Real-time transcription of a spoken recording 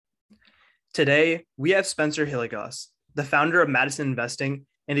Today, we have Spencer Hilligoss, the founder of Madison Investing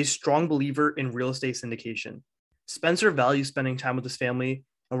and a strong believer in real estate syndication. Spencer values spending time with his family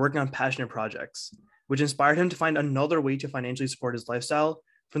and working on passionate projects, which inspired him to find another way to financially support his lifestyle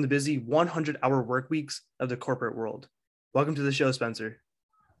from the busy 100-hour work weeks of the corporate world. Welcome to the show, Spencer.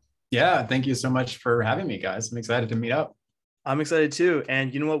 Yeah, thank you so much for having me, guys. I'm excited to meet up. I'm excited too.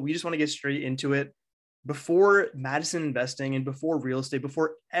 And you know what? We just want to get straight into it. Before Madison Investing and before real estate,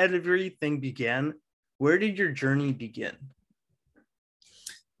 before everything began, where did your journey begin?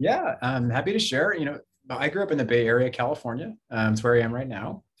 Yeah, I'm happy to share. I grew up in the Bay Area, California. It's where I am right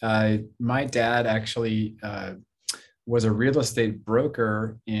now. My dad actually was a real estate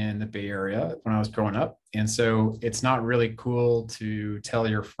broker in the Bay Area when I was growing up. And so it's not really cool to tell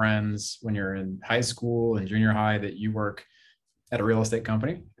your friends when you're in high school and junior high that you work at a real estate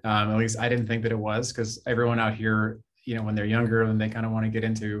company. At least I didn't think that it was, because everyone out here, when they're younger and they kind of want to get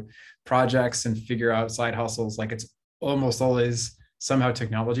into projects and figure out side hustles, like it's almost always somehow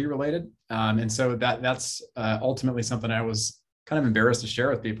technology related. And so that's ultimately something I was kind of embarrassed to share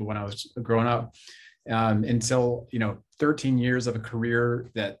with people when I was growing up, until, 13 years of a career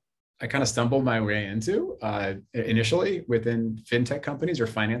that I kind of stumbled my way into initially within fintech companies or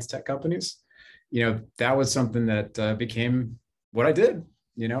finance tech companies. That was something that became what I did.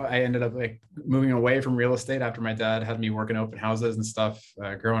 I ended up like moving away from real estate after my dad had me working open houses and stuff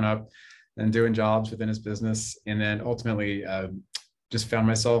growing up and doing jobs within his business. And then ultimately just found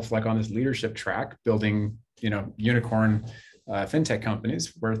myself like on this leadership track, building, unicorn fintech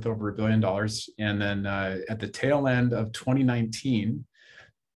companies worth over $1 billion. And then at the tail end of 2019,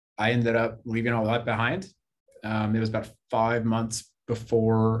 I ended up leaving all that behind. It was about 5 months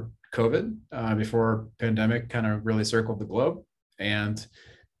before COVID, before pandemic kind of really circled the globe. And,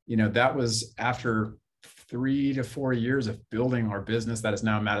 that was after 3 to 4 years of building our business that is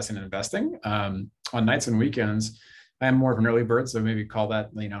now Madison Investing. On nights and weekends, I am more of an early bird. So maybe call that,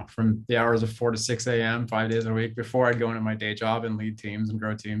 from the hours of 4 to 6 a.m., 5 days a week before I'd go into my day job and lead teams and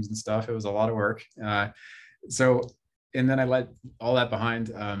grow teams and stuff. It was a lot of work. And then I let all that behind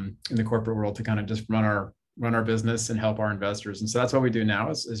in the corporate world to kind of just run our business and help our investors. And so that's what we do now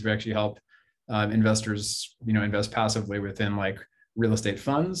is we actually help investors, invest passively within like real estate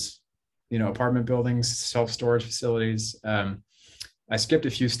funds, apartment buildings, self-storage facilities. I skipped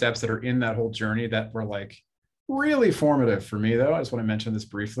a few steps that are in that whole journey that were like really formative for me, though. I just want to mention this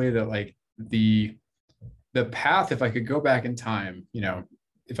briefly, that like the path, if I could go back in time,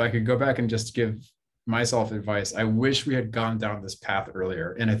 if I could go back and just give myself advice, I wish we had gone down this path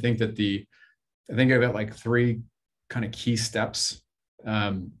earlier. And I think I've got like 3 kind of key steps,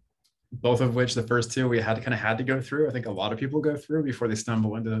 both of which the first 2 we had to go through. I think a lot of people go through before they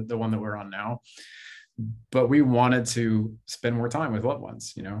stumble into the one that we're on now. But we wanted to spend more time with loved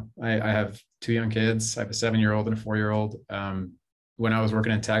ones. I have 2 young kids. I have a 7-year-old and a 4-year-old. When I was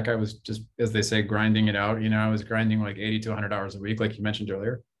working in tech, I was just, as they say, grinding it out. I was grinding like 80 to 100 hours a week, like you mentioned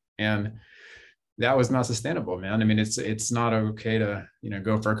earlier. And that was not sustainable, man. I mean, it's not okay to,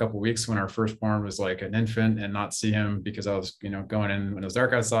 go for a couple of weeks when our firstborn was like an infant and not see him, because I was, going in when it was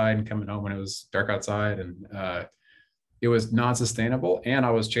dark outside and coming home when it was dark outside. And it was not sustainable. And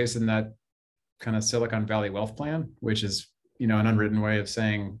I was chasing that kind of Silicon Valley wealth plan, which is, an unwritten way of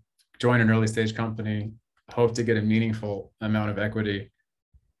saying, join an early stage company, hope to get a meaningful amount of equity,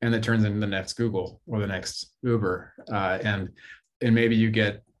 and that turns into the next Google or the next Uber. And maybe you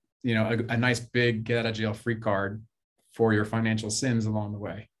get, a nice big get out of jail free card for your financial sins along the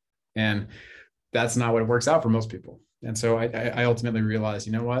way. And that's not what works out for most people. And so I ultimately realized,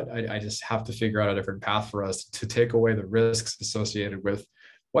 you know what, I just have to figure out a different path for us to take away the risks associated with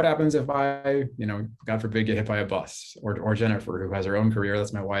what happens if I, God forbid, get hit by a bus, or Jennifer, who has her own career.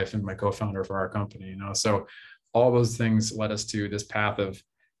 That's my wife and my co-founder for our company, So all those things led us to this path of,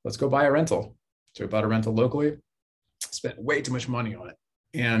 let's go buy a rental. So we bought a rental locally, spent way too much money on it,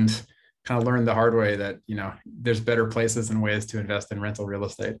 and kind of learned the hard way that, there's better places and ways to invest in rental real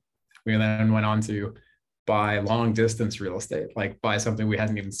estate. We then went on to buy long distance real estate, like buy something we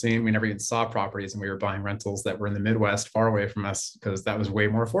hadn't even seen. We never even saw properties, and we were buying rentals that were in the Midwest, far away from us, because that was way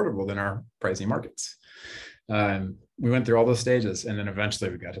more affordable than our pricey markets. We went through all those stages, and then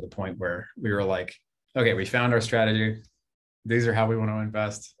eventually we got to the point where we were like, okay, we found our strategy. These are how we want to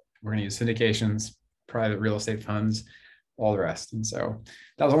invest. We're going to use syndications, private real estate funds, all the rest. And so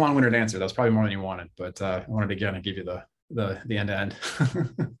that was a long-winded answer. That was probably more than you wanted, but I wanted to again give you the end to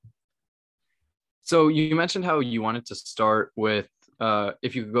end. So you mentioned how you wanted to start with,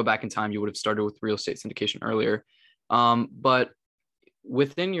 if you could go back in time, you would have started with real estate syndication earlier. But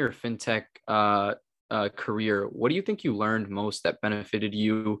within your fintech career, what do you think you learned most that benefited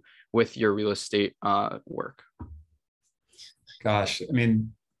you with your real estate work? Gosh, I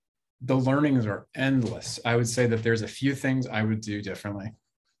mean, the learnings are endless. I would say that there's a few things I would do differently.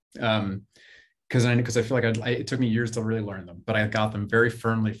 Because I feel like it took me years to really learn them, but I got them very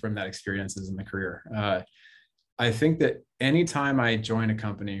firmly from that experiences in the career. I think that anytime I join a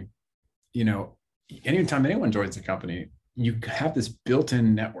company, you know, anytime anyone joins a company, you have this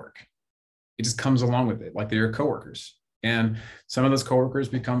built-in network. It just comes along with it, like they're your coworkers. And some of those coworkers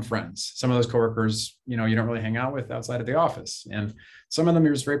become friends. Some of those coworkers, you know, you don't really hang out with outside of the office. And some of them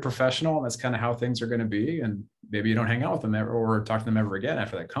are just very professional. And that's kind of how things are going to be. And maybe you don't hang out with them ever or talk to them ever again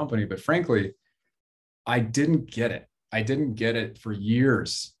after that company. But frankly, I didn't get it. I didn't get it for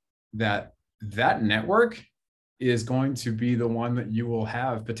years that network is going to be the one that you will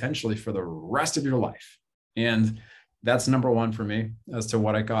have potentially for the rest of your life. And that's number one for me as to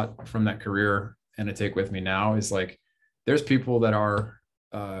what I got from that career and to take with me now is like, there's people that are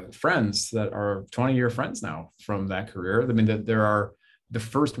friends that are 20-year friends now from that career. I mean, that there are the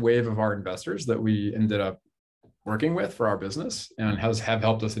first wave of our investors that we ended up working with for our business and have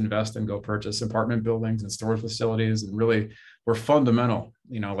helped us invest and go purchase apartment buildings and storage facilities and really were fundamental,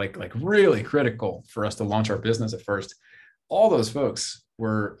 you know, like really critical for us to launch our business at first. All those folks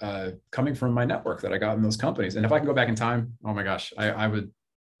were coming from my network that I got in those companies. And if I can go back in time, oh my gosh, I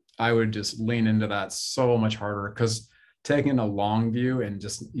would just lean into that so much harder, because taking a long view and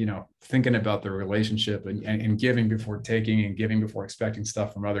just, you know, thinking about the relationship and giving before taking and giving before expecting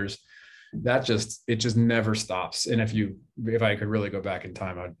stuff from others, it just never stops. And if I could really go back in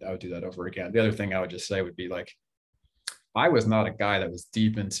time, I would do that over again. The other thing I would just say would be like, I was not a guy that was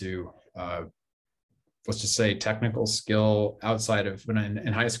deep into, let's just say technical skill outside of when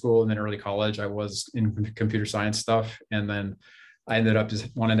in high school and then early college. I was in computer science stuff. And then I ended up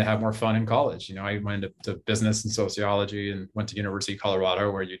just wanting to have more fun in college. You know, I went into business and sociology and went to University of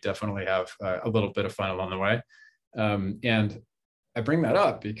Colorado, where you definitely have a little bit of fun along the way. And I bring that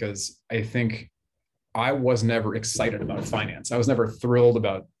up because I think I was never excited about finance. I was never thrilled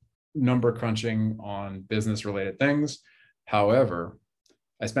about number crunching on business related things. However,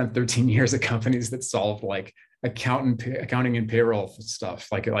 I spent 13 years at companies that solved like accounting and payroll stuff.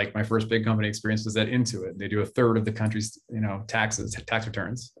 Like my first big company experience was at Intuit. They do a third of the country's, you know, tax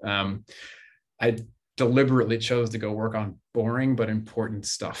returns. I deliberately chose to go work on boring but important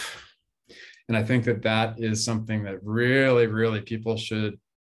stuff. And I think that is something that really, really people should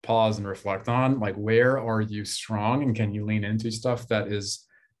pause and reflect on. Like, where are you strong and can you lean into stuff that is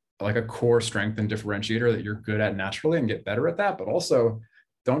like a core strength and differentiator that you're good at naturally and get better at that, but also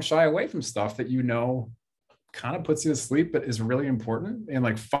don't shy away from stuff that, you know, kind of puts you to sleep, but is really important, and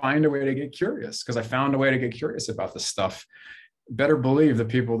like find a way to get curious. Because I found a way to get curious about this stuff. Better believe the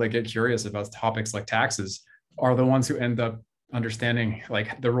people that get curious about topics like taxes are the ones who end up understanding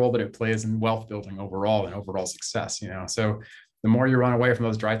like the role that it plays in wealth building overall and overall success, you know? So the more you run away from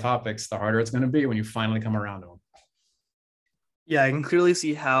those dry topics, the harder it's going to be when you finally come around to them. Yeah, I can clearly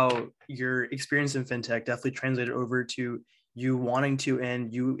see how your experience in fintech definitely translated over to you wanting to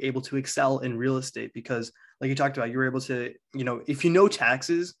and you able to excel in real estate, because like you talked about, you were able to, you know, if you know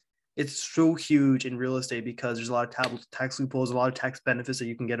taxes, it's so huge in real estate because there's a lot of tax loopholes, a lot of tax benefits that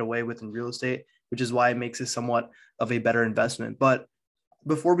you can get away with in real estate, which is why it makes it somewhat of a better investment. But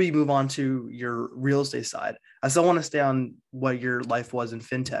before we move on to your real estate side, I still want to stay on what your life was in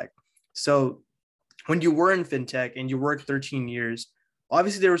fintech. So when you were in fintech and you worked 13 years,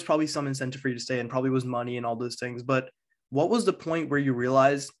 obviously there was probably some incentive for you to stay and probably was money and all those things. But what was the point where you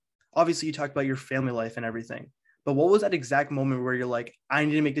realized, obviously you talked about your family life and everything, but what was that exact moment where you're like, I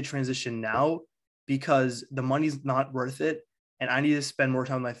need to make the transition now because the money's not worth it and I need to spend more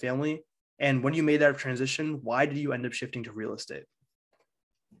time with my family? And when you made that transition, why did you end up shifting to real estate?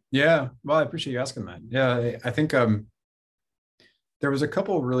 Yeah, well, I appreciate you asking that. Yeah, I think there was a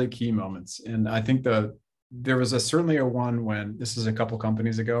couple of really key moments, and I think there was certainly a one when this is a couple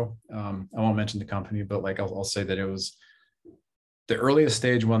companies ago. I won't mention the company, but like I'll say that it was the earliest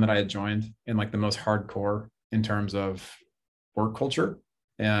stage one that I had joined and like the most hardcore in terms of work culture.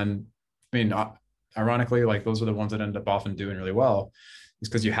 And I mean, ironically, like those are the ones that end up often doing really well, is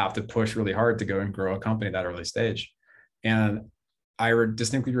because you have to push really hard to go and grow a company that early stage. And I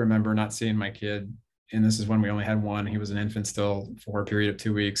distinctly remember not seeing my kid, and this is when we only had one. He was an infant still for a period of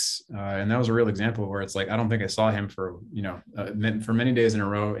 2 weeks. And that was a real example where it's like, I don't think I saw him for, you know, for many days in a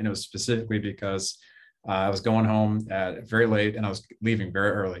row. And it was specifically because I was going home at very late and I was leaving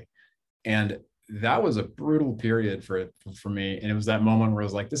very early. And that was a brutal period for me. And it was that moment where I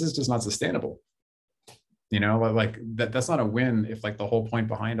was like, this is just not sustainable. Like that's not a win if like the whole point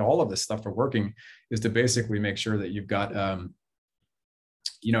behind all of this stuff for working is to basically make sure that you've got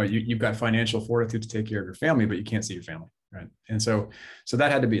you've got financial fortitude to take care of your family, but you can't see your family, right? And so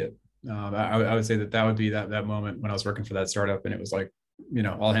that had to be it. I would say that would be that moment when I was working for that startup, and it was like,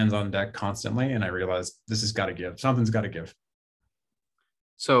 all hands on deck constantly, and I realized this has got to give. Something's got to give.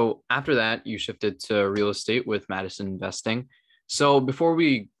 So after that, you shifted to real estate with Madison Investing. So before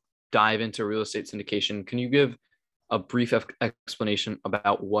we dive into real estate syndication, can you give a brief explanation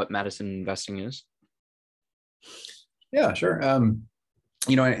about what Madison Investing is? Yeah, sure. And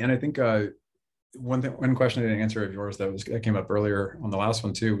I think one question I didn't answer of yours that came up earlier on the last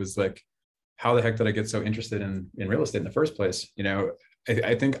one too was like, how the heck did I get so interested in real estate in the first place?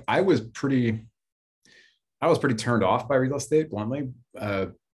 I think I was pretty turned off by real estate, bluntly,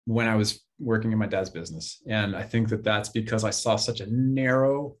 when I was working in my dad's business. And I think that's because I saw such a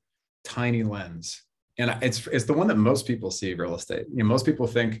narrow, tiny lens. And it's the one that most people see real estate. Most people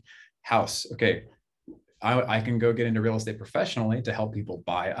think house. Okay, I can go get into real estate professionally to help people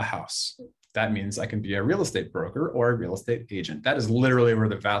buy a house. That means I can be a real estate broker or a real estate agent. That is literally where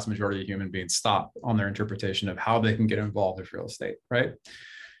the vast majority of human beings stop on their interpretation of how they can get involved with real estate, right? And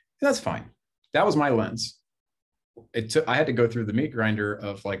that's fine. That was my lens. I had to go through the meat grinder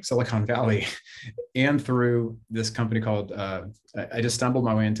of like Silicon Valley and through this company called, I just stumbled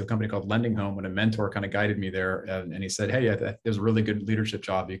my way into a company called Lending Home when a mentor kind of guided me there. And he said, hey, there's a really good leadership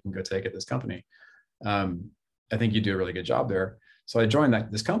job you can go take at this company. I think you do a really good job there. So I joined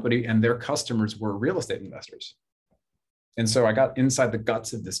this company, and their customers were real estate investors. And so I got inside the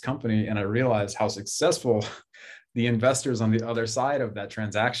guts of this company, and I realized how successful the investors on the other side of that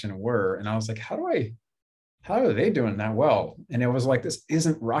transaction were. And I was like, how are they doing that well? And it was like, this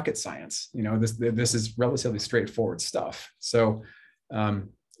isn't rocket science. This is relatively straightforward stuff. So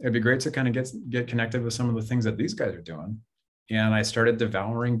it'd be great to kind of get connected with some of the things that these guys are doing. And I started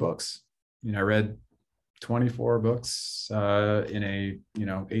devouring books. I read 24 books in a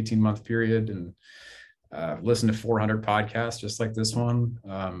 18-month period, and listened to 400 podcasts just like this one.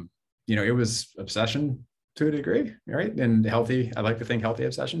 It was obsession to a degree, right? And healthy. I like to think healthy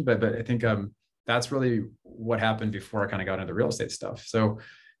obsession, but I think that's really what happened before I kind of got into real estate stuff. So,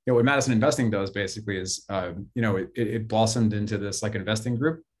 what Madison Investing does basically is, it blossomed into this like investing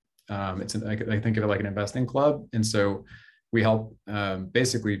group. I think of it like an investing club, and so we help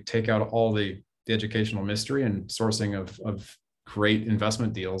basically take out all the educational mystery and sourcing of great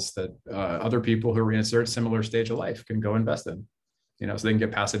investment deals that other people who are in a similar stage of life can go invest in, so they can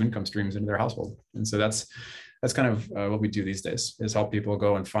get passive income streams into their household. And so that's kind of what we do these days, is help people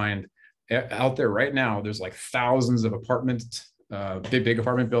go and find out there right now. There's like thousands of apartments, big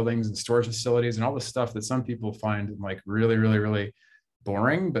apartment buildings and storage facilities and all this stuff that some people find like really, really, really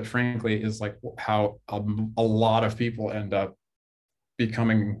boring, but frankly is like how a lot of people end up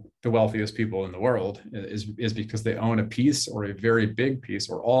becoming the wealthiest people in the world is because they own a piece or a very big piece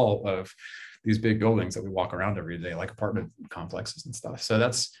or all of these big buildings that we walk around every day, like apartment complexes and stuff. So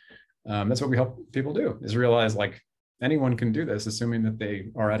that's what we help people do, is realize like anyone can do this, assuming that they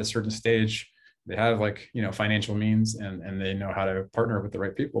are at a certain stage, they have like, financial means, and they know how to partner with the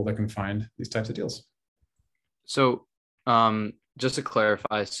right people that can find these types of deals. So just to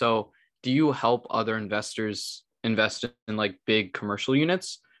clarify, so do you help other investors invest in like big commercial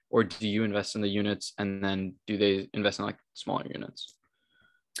units, or do you invest in the units and then do they invest in like smaller units?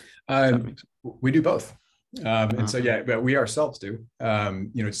 We do both. And so, yeah, but we ourselves do,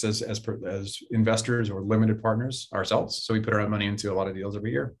 just as investors or limited partners ourselves. So we put our own money into a lot of deals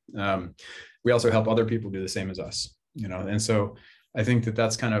every year. We also help other people do the same as us, and so I think that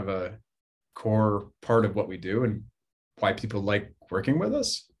that's kind of a core part of what we do, and why people like working with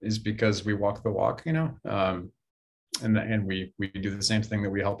us is because we walk the walk, and we do the same thing that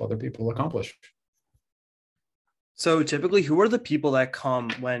we help other people accomplish. So typically, who are the people that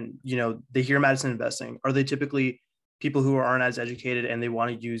come when, they hear Madison Investing? Are they typically people who aren't as educated and they want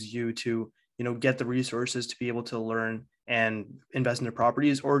to use you to, get the resources to be able to learn and invest into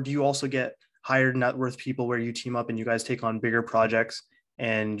properties? Or do you also get higher net worth people where you team up and you guys take on bigger projects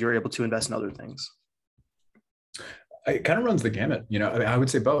and you're able to invest in other things? It kind of runs the gamut. I would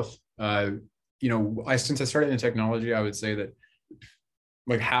say both. Since I started in technology, I would say that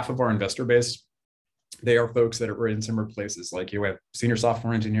like half of our investor base, they are folks that are in similar places. Like you have senior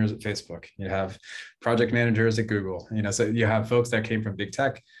software engineers at Facebook, you have project managers at Google, so you have folks that came from big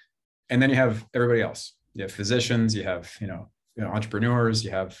tech, and then you have everybody else. You have physicians, you have, entrepreneurs, you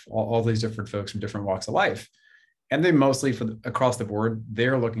have all these different folks from different walks of life. And they mostly across the board,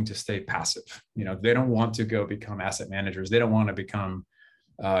 they're looking to stay passive. They don't want to go become asset managers. They don't want to become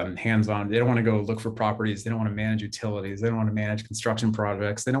hands-on. They don't want to go look for properties. They don't want to manage utilities. They don't want to manage construction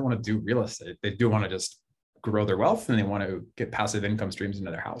projects. They don't want to do real estate. They do want to just grow their wealth, and they want to get passive income streams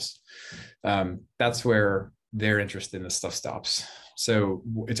into their house. That's where their interest in this stuff stops. So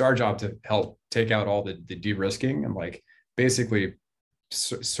it's our job to help take out all the de-risking and like basically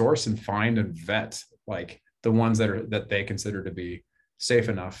source and find and vet like the ones that they consider to be safe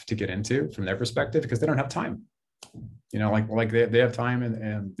enough to get into from their perspective, because they don't have time. You know, like they have time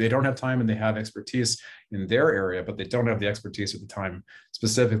and they don't have time, and they have expertise in their area, but they don't have the expertise at the time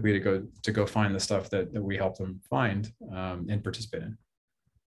specifically to go find the stuff that we help them find and participate in.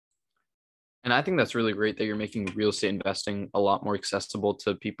 And I think that's really great that you're making real estate investing a lot more accessible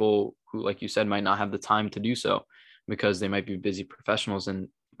to people who, like you said, might not have the time to do so because they might be busy professionals and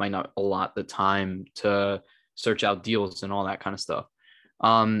might not allot the time to search out deals and all that kind of stuff.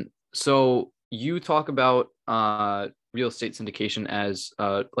 So you talk about real estate syndication as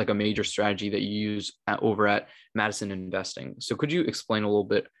like a major strategy that you use over at Madison Investing. So could you explain a little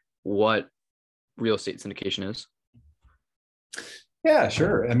bit what real estate syndication is? Yeah,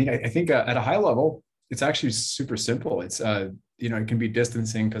 sure. I mean, I think at a high level, it's actually super simple. It's, you know, it can be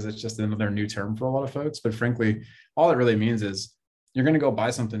distancing because it's just another new term for a lot of folks. But frankly, all it really means is you're going to go buy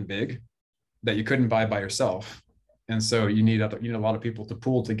something big that you couldn't buy by yourself. And so you need a lot of people to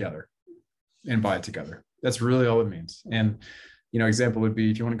pool together and buy it together. That's really all it means. And, you know, example would be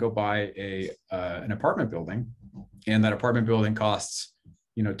if you want to go buy an apartment building, and that apartment building costs,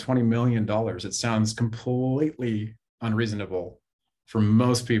 you know, $20 million. It sounds completely unreasonable for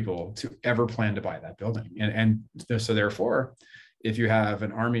most people to ever plan to buy that building. And so therefore, if you have a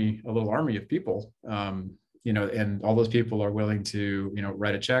little army of people, you know, and all those people are willing to, you know,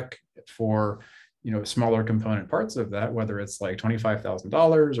 write a check for, you know, smaller component parts of that, whether it's like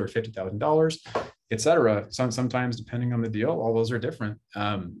 $25,000 or $50,000, et cetera. Sometimes depending on the deal, all those are different.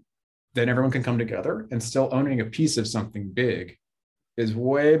 Then everyone can come together, and still owning a piece of something big is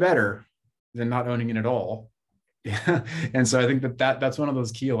way better than not owning it at all. Yeah. And so I think that's one of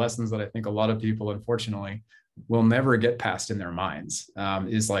those key lessons that I think a lot of people, unfortunately, will never get past in their minds,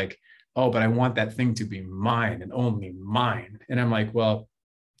 is like, oh, but I want that thing to be mine and only mine. And I'm like, well,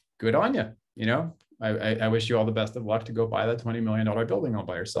 good on you. You know, I wish you all the best of luck to go buy that $20 million building all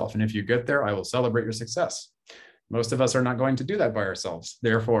by yourself. And if you get there, I will celebrate your success. Most of us are not going to do that by ourselves.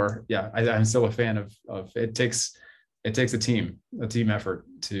 Therefore, yeah, I'm still a fan of it takes a team effort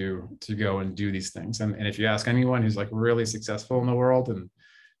to go and do these things. And if you ask anyone who's like really successful in the world, and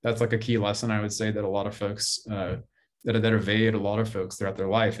that's like a key lesson, I would say that a lot of folks that evade a lot of folks throughout their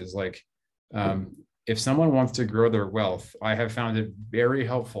life is like, if someone wants to grow their wealth, I have found it very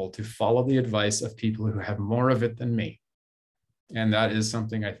helpful to follow the advice of people who have more of it than me. And that is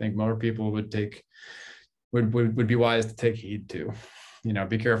something I think more people would be wise to take heed to. You know,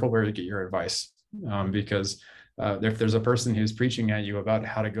 be careful where you get your advice, because if there's a person who's preaching at you about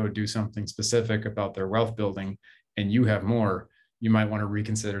how to go do something specific about their wealth building and you have more, you might want to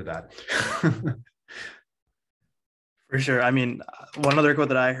reconsider that. For sure. I mean, one other quote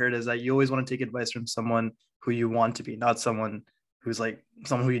that I heard is that you always want to take advice from someone who you want to be, not someone who's like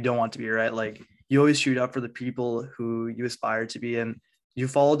someone who you don't want to be, right? Like you always shoot up for the people who you aspire to be, and you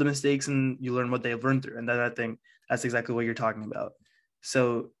follow the mistakes and you learn what they've learned through. And then I think that's exactly what you're talking about.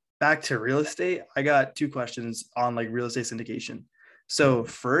 So back to real estate, I got two questions on like real estate syndication. So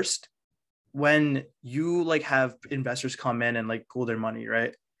first, when you like have investors come in and like pool their money,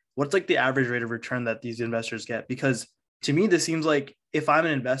 right? What's like the average rate of return that these investors get? Because to me, this seems like if I'm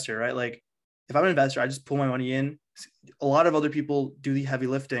an investor, right? Like if I'm an investor, I just pull my money in. A lot of other people do the heavy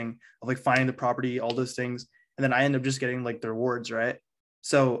lifting of like finding the property, all those things. And then I end up just getting like the rewards, right?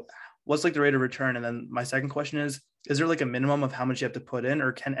 So what's like the rate of return? And then my second question is there like a minimum of how much you have to put in,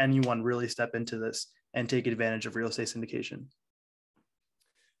 or can anyone really step into this and take advantage of real estate syndication?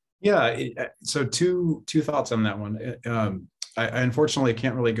 Yeah. So two thoughts on that one. I unfortunately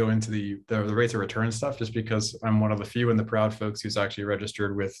can't really go into the rates of return stuff, just because I'm one of the few and the proud folks who's actually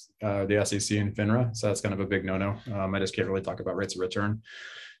registered with the SEC and FINRA. So that's kind of a big no-no. I just can't really talk about rates of return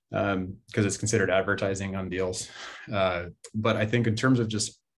because it's considered advertising on deals. But I think in terms of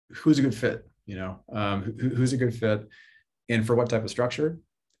just who's a good fit, you know, who's a good fit and for what type of structure,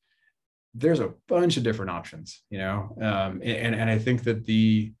 there's a bunch of different options, you know, and I think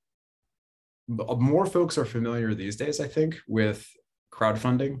that more folks are familiar these days, I think, with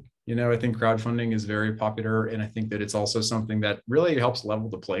crowdfunding. You know, I think crowdfunding is very popular. And I think that it's also something that really helps level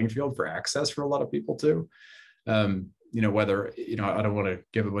the playing field for access for a lot of people too. You know, whether, you know, I don't want to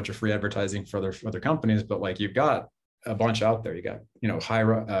give a bunch of free advertising for other companies, but like you've got a bunch out there. You got, you know,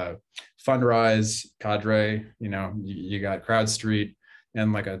 Fundrise, Cadre, you know, you got CrowdStreet,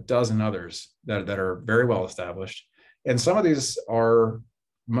 and like a dozen others that are very well established. And some of these are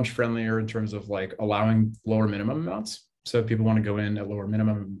much friendlier in terms of like allowing lower minimum amounts. So if people want to go in at lower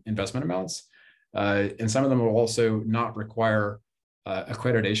minimum investment amounts, and some of them will also not require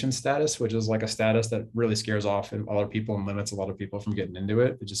accreditation status, which is like a status that really scares off a lot of people and limits a lot of people from getting into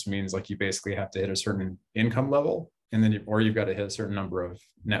it. It just means like you basically have to hit a certain income level, and then or you've got to hit a certain number of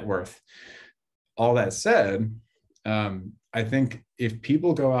net worth. All that said, I think if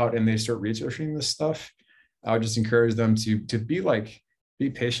people go out and they start researching this stuff, I would just encourage them to be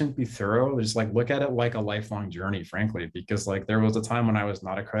patient, be thorough, just like look at it like a lifelong journey, frankly, because like there was a time when I was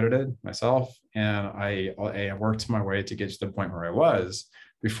not accredited myself, and I worked my way to get to the point where I was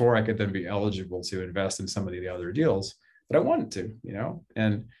before I could then be eligible to invest in some of the other deals that I wanted to,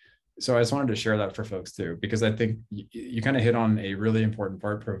 and so I just wanted to share that for folks too, because I think you kind of hit on a really important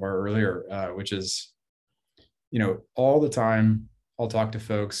part earlier, which is, all the time I'll talk to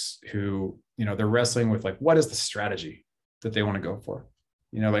folks who, they're wrestling with like, what is the strategy that they want to go for?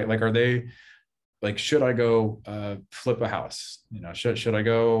 Like are they like, should I go flip a house? Should I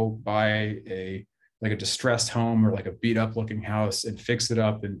go buy a distressed home or like a beat up looking house and fix it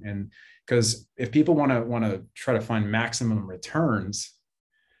up? And because if people want to try to find maximum returns,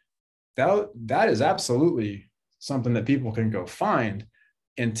 that is absolutely something that people can go find.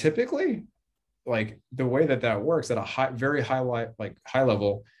 And typically, like the way that works at a very high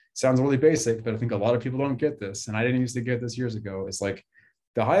level sounds really basic, but I think a lot of people don't get this. And I didn't used to get this years ago. It's like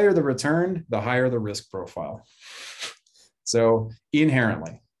the higher the return, the higher the risk profile. So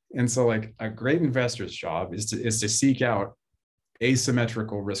inherently. And so like a great investor's job is to seek out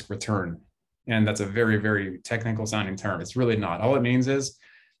asymmetrical risk return. And that's a very, very technical sounding term. It's really not. All it means is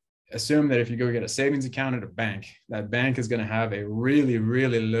assume that if you go get a savings account at a bank, that bank is going to have a really,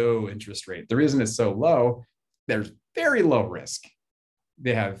 really low interest rate. The reason it's so low, there's very low risk.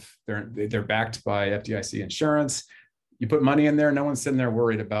 They're backed by FDIC insurance. You put money in there, no one's sitting there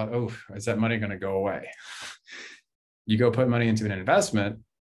worried about, oh, is that money going to go away? You go put money into an investment,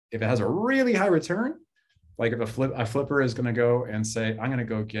 if it has a really high return, like if a flipper is going to go and say, I'm going to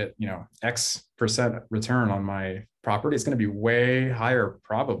go get, X% return on my property, it's going to be way higher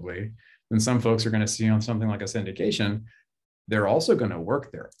probably than some folks are going to see on something like a syndication. They're also going to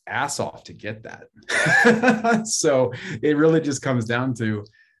work their ass off to get that. So it really just comes down to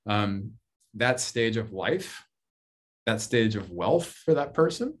that stage of life, that stage of wealth for that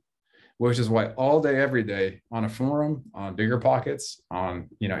person, which is why all day, every day on a forum, on Bigger Pockets, on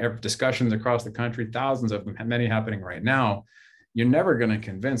discussions across the country, thousands of them, many happening right now, you're never going to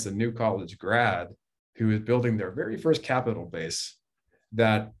convince a new college grad who is building their very first capital base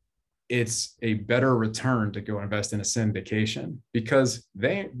that it's a better return to go invest in a syndication, because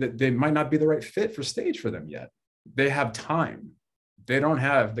they might not be the right fit for stage for them yet. They have time. They don't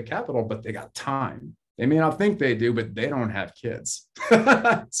have the capital, but they got time. They may not think they do, but they don't have kids.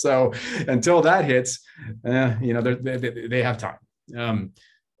 So until that hits, they have time.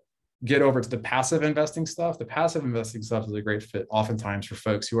 Get over to the passive investing stuff. The passive investing stuff is a great fit oftentimes for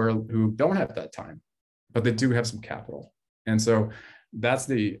folks who don't have that time, but they do have some capital. And so that's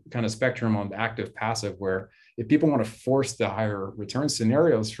the kind of spectrum on the active passive, where if people want to force the higher return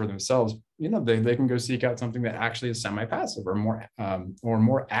scenarios for themselves, they can go seek out something that actually is semi-passive or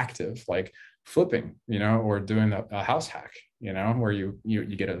more active, like flipping, or doing a house hack, where you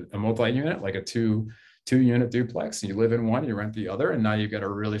get a multi-unit, like a two-unit duplex, and you live in one, you rent the other, and now you've got a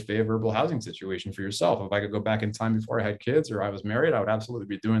really favorable housing situation for yourself. If I could go back in time before I had kids or I was married, I would absolutely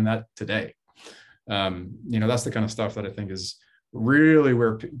be doing that today. That's the kind of stuff that I think is really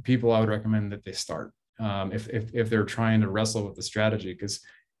where people, I would recommend that they start if they're trying to wrestle with the strategy, because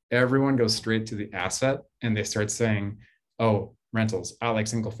everyone goes straight to the asset and they start saying, oh, rentals, I like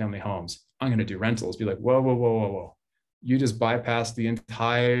single family homes, I'm going to do rentals. Be like, whoa. You just bypass the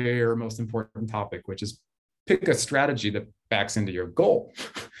entire most important topic, which is pick a strategy that backs into your goal.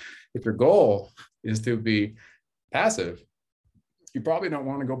 If your goal is to be passive, you probably don't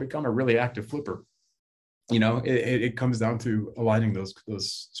want to go become a really active flipper. It comes down to aligning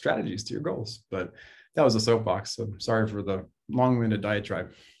those strategies to your goals. But that was a soapbox. So sorry for the long-winded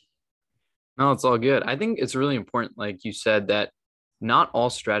diatribe. No, it's all good. I think it's really important, like you said, that not all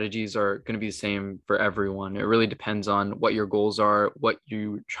strategies are going to be the same for everyone. It really depends on what your goals are, what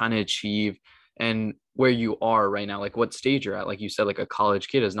you're trying to achieve, and where you are right now, like what stage you're at. Like you said, like a college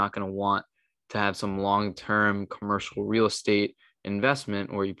kid is not going to want to have some long-term commercial real estate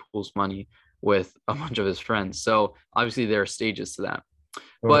investment where he pools money with a bunch of his friends. So obviously there are stages to that.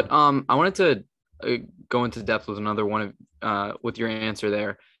 But I wanted to go into depth with another one with your answer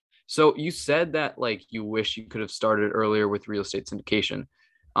there. So you said that like you wish you could have started earlier with real estate syndication.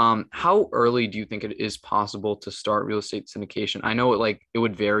 How early do you think it is possible to start real estate syndication? I know it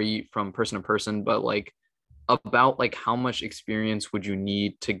would vary from person to person, but like about like how much experience would you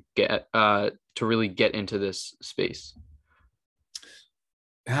need to really get into this space?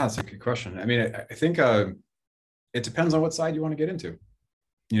 Yeah, that's a good question. I mean, I think it depends on what side you want to get into.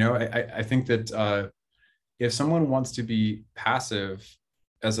 I think that if someone wants to be passive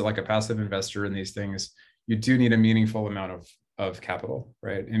as like a passive investor in these things, you do need a meaningful amount of capital,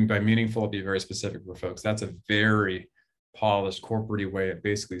 right? And by meaningful, be very specific for folks. That's a very polished corporate way of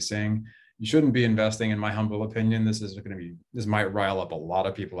basically saying you shouldn't be investing. In my humble opinion, this might rile up a lot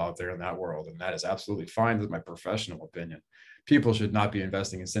of people out there in that world, and that is absolutely fine. That's my professional opinion. People should not be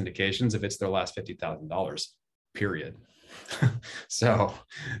investing in syndications if it's their last $50,000, period. So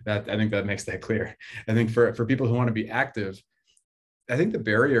I think that makes that clear. I think for people who want to be active, I think the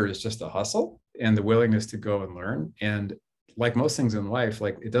barrier is just the hustle and the willingness to go and learn. And like most things in life,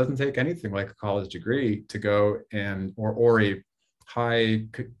 like it doesn't take anything like a college degree to go and or a high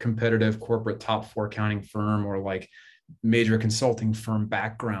competitive corporate top 4 accounting firm or like major consulting firm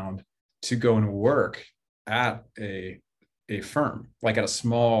background to go and work at a firm, like at a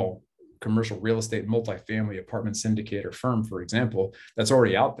small commercial real estate multifamily apartment syndicator firm, for example, that's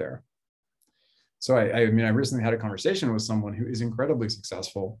already out there. So I mean, I recently had a conversation with someone who is incredibly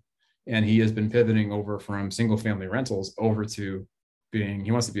successful, and he has been pivoting over from single family rentals over to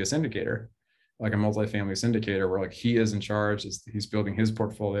he wants to be a syndicator, like a multifamily syndicator, where like he is in charge, he's building his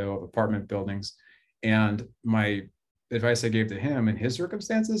portfolio of apartment buildings. And my advice I gave to him in his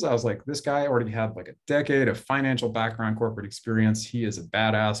circumstances, I was like, this guy already had like a decade of financial background, corporate experience. He is a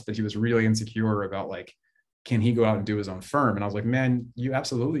badass, but he was really insecure about like, can he go out and do his own firm? And I was like, man, you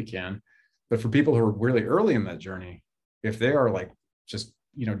absolutely can. But for people who are really early in that journey, if they are like just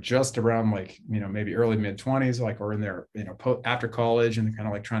around like, maybe early mid 20s, like, or in their, after college and kind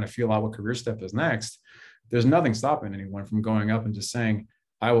of like trying to feel out what career step is next, there's nothing stopping anyone from going up and just saying,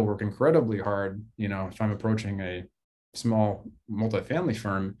 I will work incredibly hard. If I'm approaching a small multifamily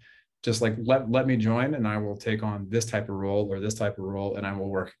firm, just like let me join and I will take on this type of role or this type of role, and I will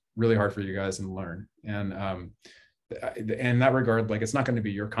work really hard for you guys and learn. And in that regard, like it's not going to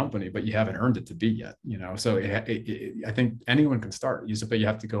be your company, but you haven't earned it to be yet, so I think anyone can start, but you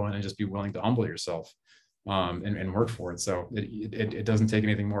have to go in and just be willing to humble yourself and work for it. So it doesn't take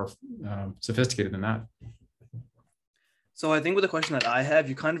anything more sophisticated than that. So I think with the question that I have,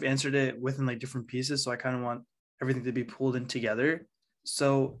 you kind of answered it within like different pieces. So I kind of want everything to be pulled in together.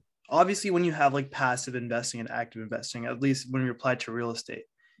 So obviously when you have like passive investing and active investing, at least when you apply to real estate,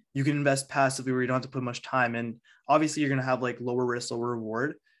 you can invest passively where you don't have to put much time in. Obviously you're going to have like lower risk, lower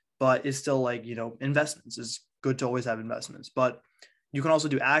reward, but it's still like, investments. It's good to always have investments, but you can also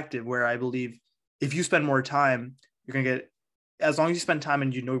do active, where I believe if you spend more time, you're going to get, as long as you spend time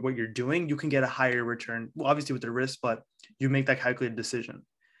and you know what you're doing, you can get a higher return. Well, obviously with the risk, but you make that calculated decision.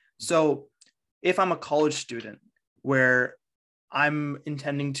 So if I'm a college student where I'm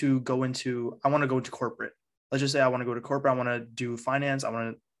intending to I want to go into corporate. Let's just say I want to go to corporate. I want to do finance. I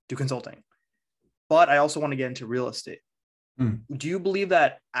want to do consulting, but I also want to get into real estate. Do you believe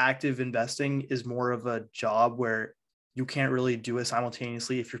that active investing is more of a job where you can't really do it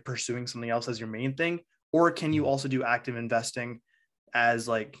simultaneously if you're pursuing something else as your main thing? Or can you also do active investing as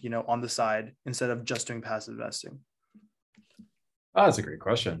like, on the side instead of just doing passive investing? Oh, that's a great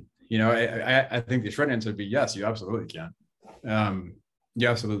question. I think the short answer would be yes, you absolutely can. You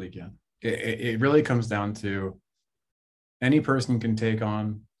absolutely can. It really comes down to any person can take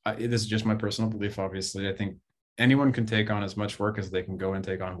on, this is just my personal belief, obviously. I think anyone can take on as much work as they can go and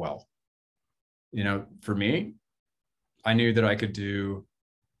take on well. For me, I knew that I could do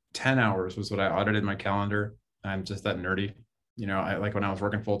 10 hours was what I audited in my calendar. I'm just that nerdy. I like when I was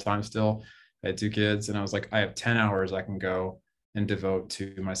working full time still, I had 2 kids, and I was like, I have 10 hours I can go and devote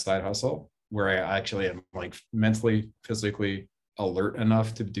to my side hustle, where I actually am like mentally, physically alert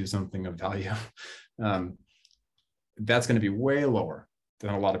enough to do something of value. That's going to be way lower than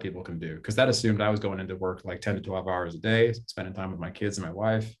a lot of people can do, because that assumed I was going into work like 10 to 12 hours a day, spending time with my kids and my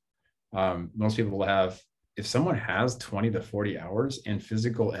wife. Most people will have, if someone has 20 to 40 hours in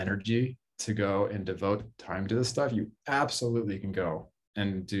physical energy to go and devote time to this stuff, you absolutely can go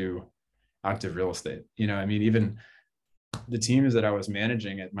and do active real estate. Even the teams that I was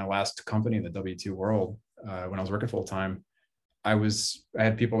managing at my last company in the W2 world, when I was working full time, I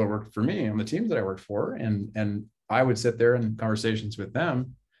had people that worked for me on the teams that I worked for, and I would sit there in conversations with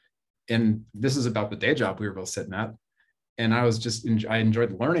them. And this is about the day job we were both sitting at. And I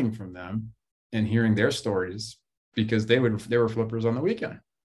enjoyed learning from them and hearing their stories, because they were flippers on the weekend.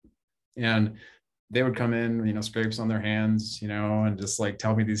 And they would come in, scrapes on their hands, and just like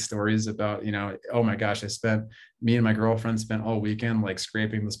tell me these stories about, oh my gosh, me and my girlfriend spent all weekend like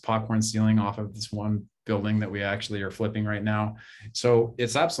scraping this popcorn ceiling off of this one building that we actually are flipping right now. So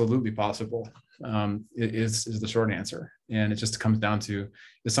it's absolutely possible, is the short answer. And it just comes down to,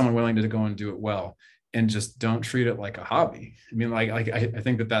 is someone willing to go and do it well? And just don't treat it like a hobby. I mean, I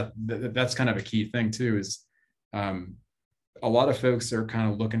think that's kind of a key thing too, is a lot of folks are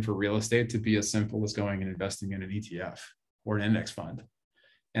kind of looking for real estate to be as simple as going and investing in an ETF or an index fund.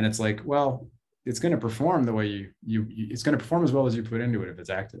 And it's like, well, it's going to perform the way it's going to perform as well as you put into it if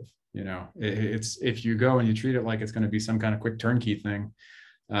it's active. It's if you go and you treat it like it's going to be some kind of quick turnkey thing,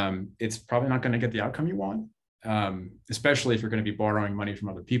 it's probably not going to get the outcome you want. Especially if you're going to be borrowing money from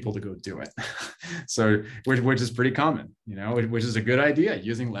other people to go do it. So, which is pretty common, which is a good idea.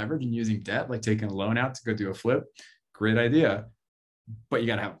 Using leverage and using debt, like taking a loan out to go do a flip, great idea, but you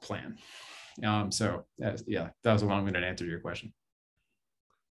got to have a plan. So that was a long-winded answer to your question.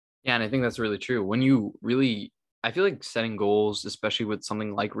 Yeah, and I think that's really true. I feel like setting goals, especially with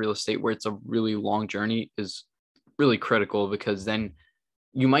something like real estate, where it's a really long journey, is really critical, because then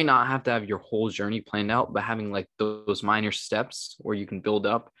you might not have to have your whole journey planned out, but having like those minor steps where you can build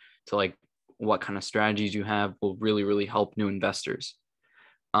up to like what kind of strategies you have will really, really help new investors.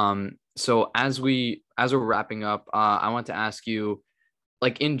 So as we're wrapping up, I want to ask you,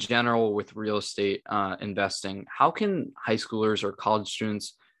 like in general with real estate investing, how can high schoolers or college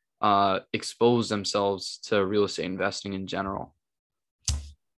students expose themselves to real estate investing in general?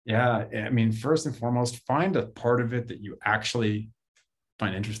 Yeah, I mean, first and foremost, find a part of it that you actually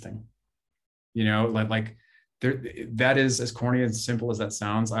find interesting. Like there, that is as corny and simple as that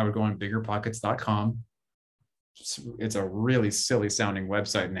sounds. I would go on biggerpockets.com. It's a really silly sounding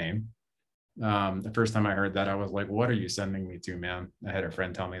website name. The first time I heard that, I was like, what are you sending me to, man? I had a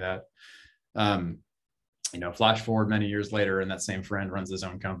friend tell me that. Flash forward many years later, and that same friend runs his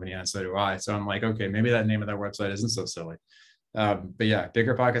own company, and so do I. So I'm like, okay, maybe that name of that website isn't so silly. But yeah,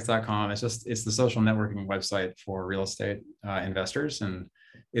 biggerpockets.com. It's the social networking website for real estate investors. And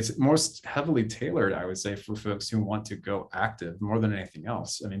it's most heavily tailored, I would say, for folks who want to go active more than anything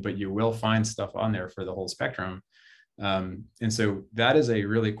else. I mean, but you will find stuff on there for the whole spectrum. And so that is a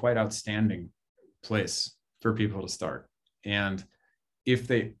really quite outstanding place for people to start. And if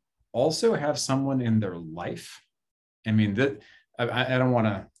they also have someone in their life, I mean, I don't want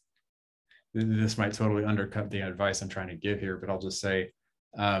to, this might totally undercut the advice I'm trying to give here, but I'll just say,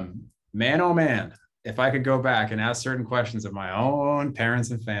 man, oh man, if I could go back and ask certain questions of my own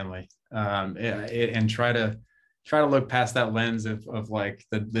parents and family, and try to look past that lens of like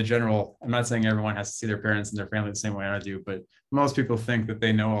the general, I'm not saying everyone has to see their parents and their family the same way I do, but most people think that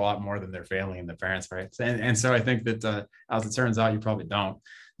they know a lot more than their family and their parents, right? And so I think that as it turns out, you probably don't.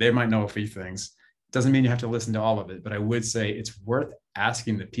 They might know a few things. Doesn't mean you have to listen to all of it, but I would say it's worth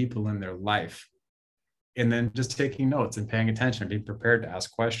asking the people in their life, and then just taking notes and paying attention and being prepared to ask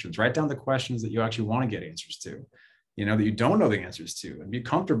questions. Write down the questions that you actually want to get answers to, that you don't know the answers to, and be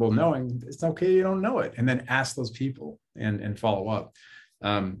comfortable knowing it's okay you don't know it, and then ask those people and follow up.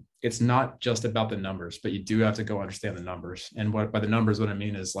 It's not just about the numbers, but you do have to go understand the numbers. And by the numbers, what I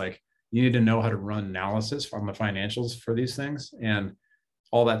mean is like, you need to know how to run analysis on the financials for these things. And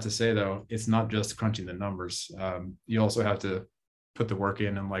all that to say, though, it's not just crunching the numbers. You also have to put the work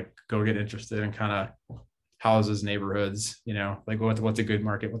in and like go get interested in kind of houses, neighborhoods, like what's a good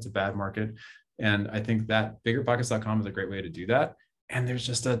market, what's a bad market. And I think that biggerpockets.com is a great way to do that. And there's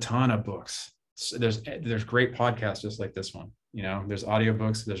just a ton of books. So there's great podcasts just like this one. There's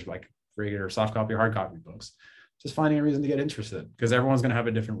audiobooks, there's like regular soft copy, hard copy books. Just finding a reason to get interested, because everyone's going to have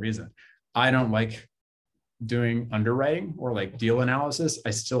a different reason. I don't like doing underwriting or like deal analysis. I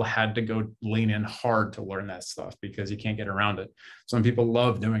still had to go lean in hard to learn that stuff because you can't get around it. Some people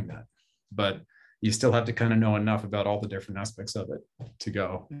love doing that, but you still have to kind of know enough about all the different aspects of it to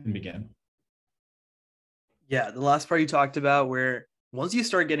go and begin. Yeah, the last part you talked about, where once you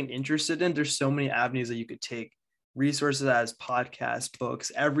start getting interested in, there's so many avenues that you could take. Resources as podcasts,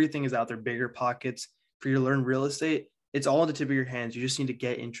 books, everything is out there. Bigger Pockets for you to learn real estate. It's all in the tip of your hands. You just need to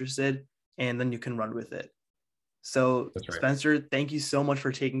get interested, and then you can run with it. So, That's right. Spencer, thank you so much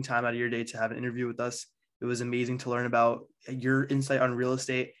for taking time out of your day to have an interview with us. It was amazing to learn about your insight on real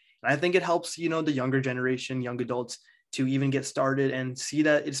estate. And I think it helps, the younger generation, young adults, to even get started and see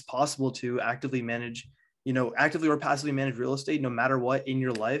that it's possible to actively manage, actively or passively manage real estate no matter what in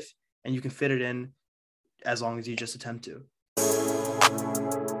your life. And you can fit it in as long as you just attempt to.